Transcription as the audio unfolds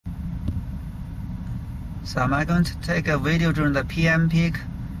So I'm going to take a video during the PM peak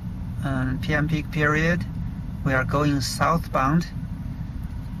period. We are going southbound,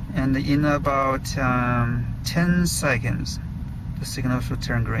 and in about 10 seconds the signal should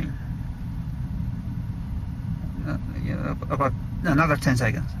turn green. About another 10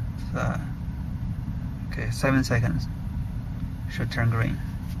 seconds. Okay, 7 seconds should turn green.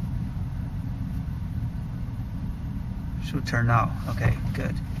 Should turn now. Okay,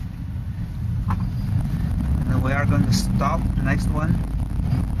 good. And we are going to stop the next one.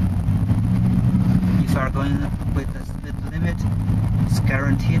 If you are going with the speed limit, it's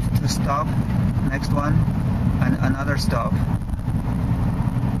guaranteed to stop. Next one, and another stop.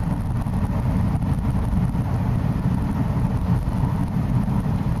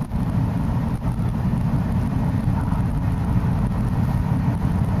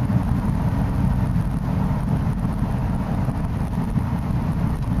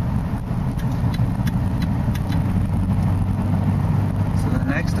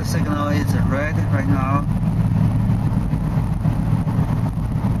 The signal is red right now.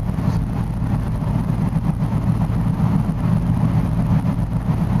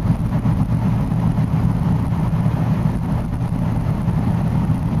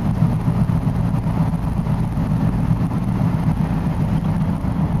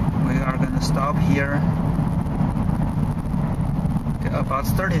 We are going to stop here. Okay, about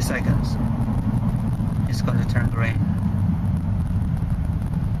 30 seconds. It's going to turn green.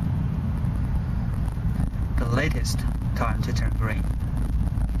 The latest time to turn green,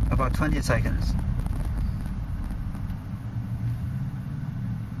 about 20 seconds.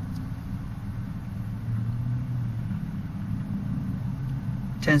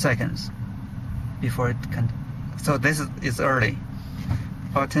 Ten seconds before it can. So this is early,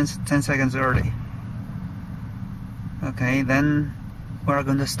 about 10 seconds early. Okay, then we're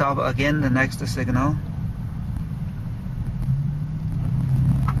going to stop again the next signal.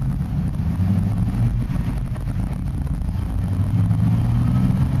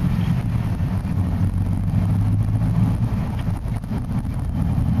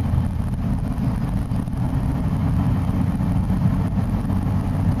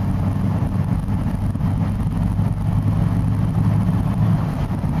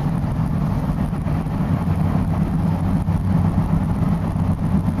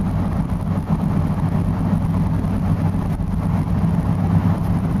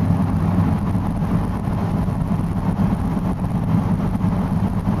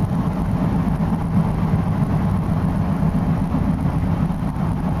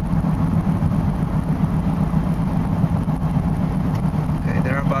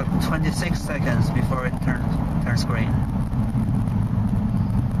 About 26 seconds before it turns green.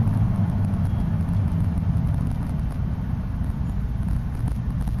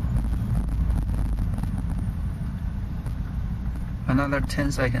 Another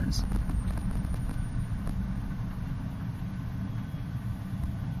 10 seconds.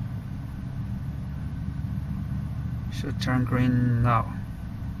 Should turn green now.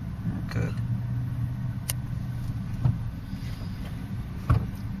 Good.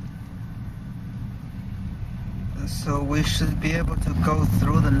 So we should be able to go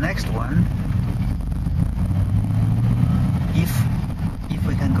through the next one if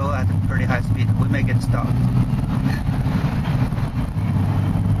we can go at a pretty high speed. We may get stopped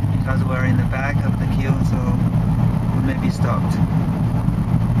because we're in the back of the queue, so we may be stopped.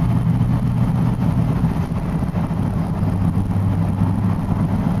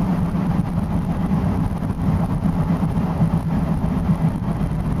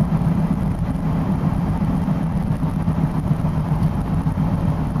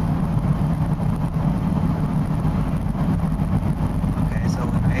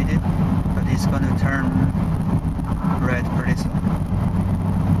 It's going to turn red pretty soon.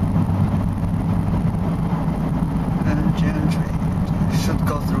 And gently should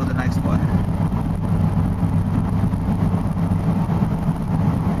go through the next one.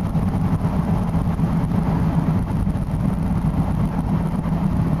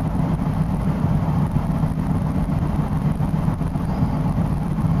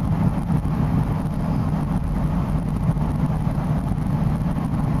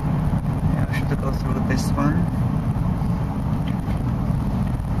 Go through this one,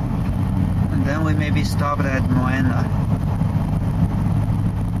 and then we may be stopped at Moena,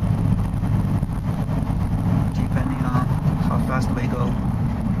 depending on how fast we go.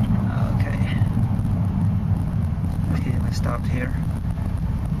 Okay, we stopped here.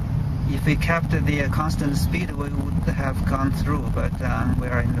 If we kept the constant speed, we would have gone through, but we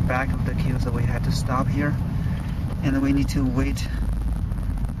are in the back of the queue, so we had to stop here, and we need to wait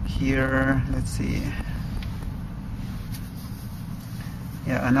here. Let's see,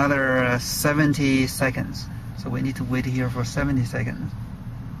 Yeah, another 70 seconds. So we need to wait here for 70 seconds.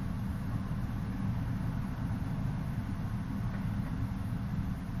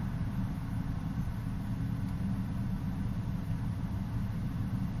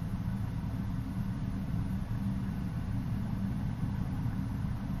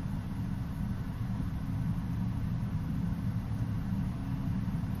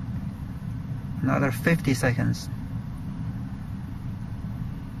 Another 50 seconds.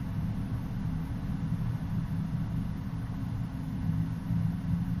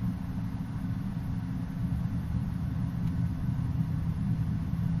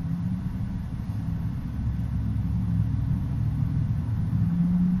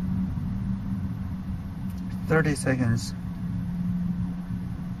 Thirty seconds.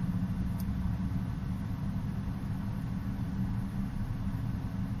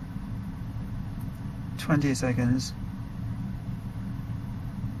 $20 seconds.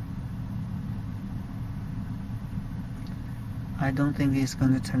 I don't think it's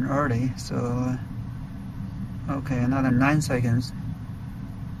going to turn early, so okay, another 9 seconds.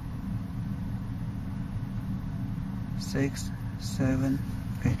 6, 7,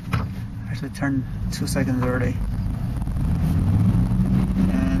 okay, actually turn 2 seconds early.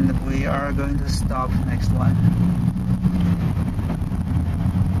 And we are going to stop next one.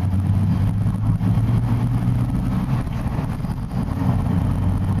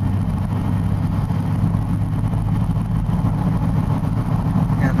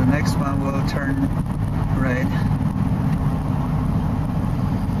 Yeah, the next one will turn red.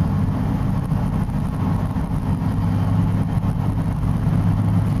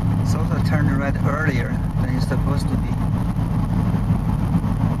 It's also turned red earlier than it's supposed to be.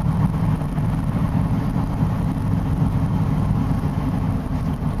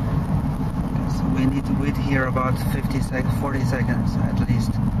 So we need to wait here about 40 seconds at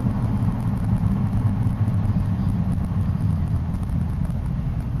least.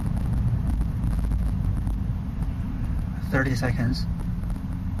 $30 seconds.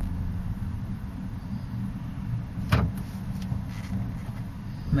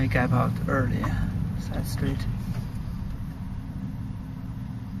 May gap out early. Side straight.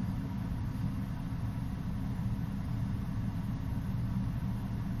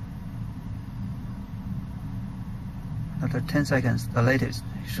 Another 10 seconds, the latest.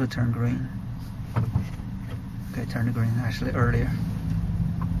 It should turn green. Okay, turned green actually earlier.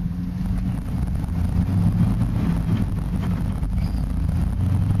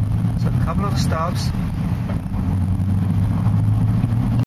 So a couple of stops.